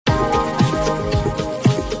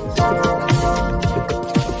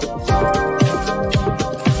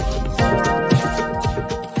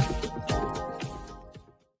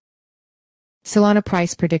Solana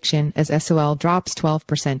price prediction as SOL drops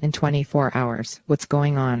 12% in 24 hours. What's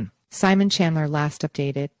going on? Simon Chandler last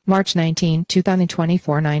updated. March 19,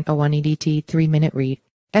 2024 9:01 EDT 3-minute read.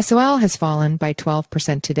 SOL has fallen by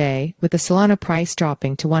 12% today, with the Solana price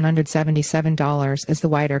dropping to $177 as the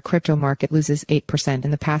wider crypto market loses 8%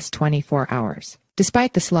 in the past 24 hours.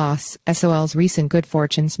 Despite this loss, SOL's recent good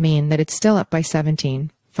fortunes mean that it's still up by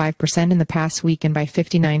 17.5% in the past week and by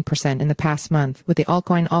 59% in the past month, with the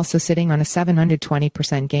altcoin also sitting on a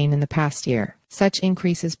 720% gain in the past year. Such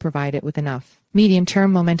increases provide it with enough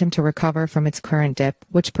medium-term momentum to recover from its current dip,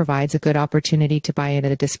 which provides a good opportunity to buy it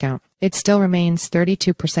at a discount. It still remains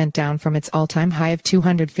 32% down from its all-time high of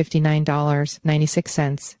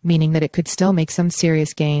 $259.96, meaning that it could still make some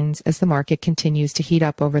serious gains as the market continues to heat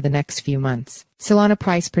up over the next few months. Solana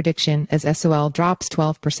price prediction as SOL drops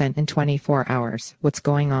 12% in 24 hours. What's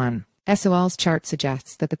going on? SOL's chart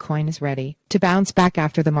suggests that the coin is ready to bounce back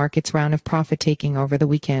after the market's round of profit-taking over the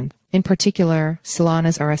weekend. In particular,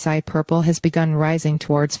 Solana's RSI Purple has begun rising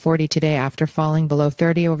towards 40 today after falling below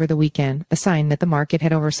 30 over the weekend, a sign that the market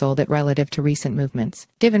had oversold it relative to recent movements.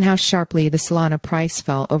 Given how sharply the Solana price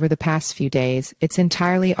fell over the past few days, it's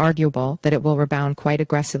entirely arguable that it will rebound quite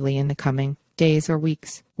aggressively in the coming days or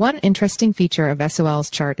weeks. One interesting feature of SOL's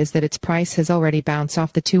chart is that its price has already bounced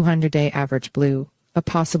off the 200-day average blue, a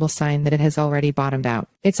possible sign that it has already bottomed out.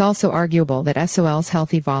 It's also arguable that SOL's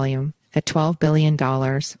healthy volume, at $12 billion,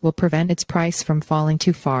 will prevent its price from falling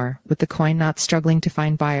too far, with the coin not struggling to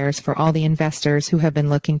find buyers for all the investors who have been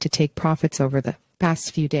looking to take profits over the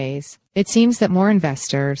past few days. It seems that more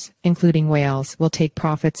investors, including whales, will take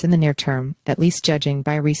profits in the near term, at least judging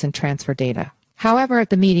by recent transfer data. However,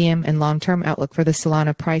 the medium and long-term outlook for the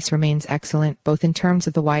Solana price remains excellent, both in terms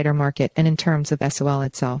of the wider market and in terms of SOL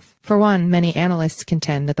itself. For one, many analysts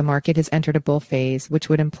contend that the market has entered a bull phase, which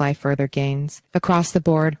would imply further gains across the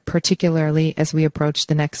board, particularly as we approach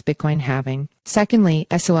the next Bitcoin halving. Secondly,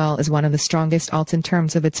 SOL is one of the strongest alts in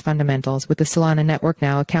terms of its fundamentals, with the Solana network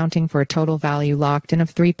now accounting for a total value locked in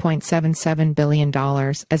of $3.77 billion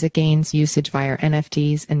as it gains usage via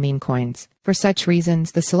NFTs and meme coins. For such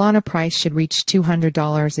reasons, the Solana price should reach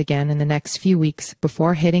 $200 again in the next few weeks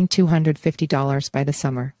before hitting $250 by the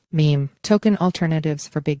summer. Meme token alternatives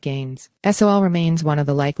for big gains. SOL remains one of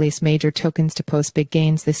the likeliest major tokens to post big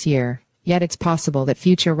gains this year. Yet it's possible that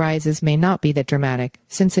future rises may not be that dramatic,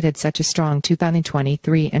 since it had such a strong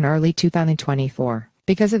 2023 and early 2024.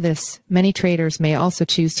 Because of this, many traders may also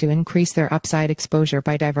choose to increase their upside exposure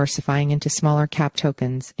by diversifying into smaller cap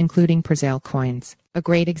tokens, including Brazil coins. A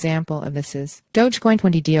great example of this is Dogecoin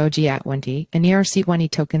 20 DOG@20, an ERC20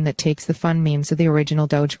 token that takes the fun memes of the original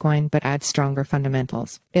Dogecoin but adds stronger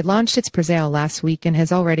fundamentals. It launched its pre-sale last week and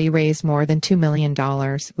has already raised more than $2 million,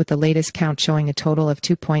 with the latest count showing a total of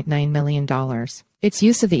 $2.9 million. Its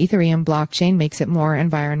use of the Ethereum blockchain makes it more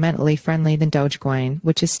environmentally friendly than Dogecoin,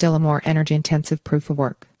 which is still a more energy-intensive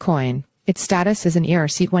proof-of-work coin. Its status as an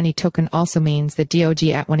ERC20 token also means that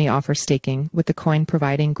DOG@20 offers staking, with the coin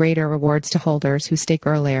providing greater rewards to holders who stake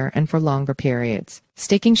earlier and for longer periods.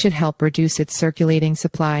 Staking should help reduce its circulating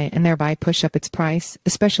supply and thereby push up its price,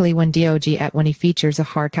 especially when DOG@20 features a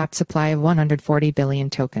hard-capped supply of 140 billion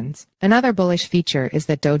tokens. Another bullish feature is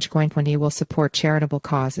that Dogecoin 20 will support charitable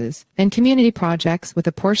causes and community projects, with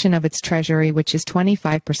a portion of its treasury, which is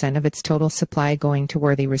 25% of its total supply, going to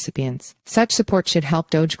worthy recipients. Such support should help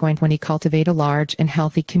Dogecoin 20 cultivate a large and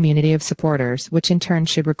healthy community of supporters, which in turn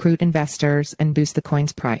should recruit investors and boost the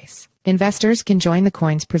coin's price. Investors can join the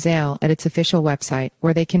coin's pre-sale at its official website,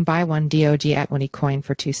 where they can buy one DOG@20 coin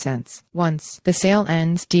for 2 cents. Once the sale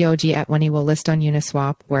ends, DOG@20 will list on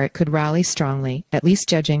Uniswap, where it could rally strongly, at least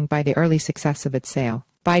judging by the early success of its sale.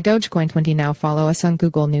 Buy Dogecoin 20 now. Follow us on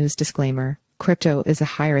Google News. Disclaimer: crypto is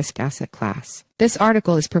a high-risk asset class. This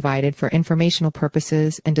article is provided for informational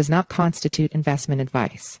purposes and does not constitute investment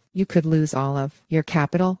advice. You could lose all of your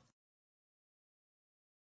capital.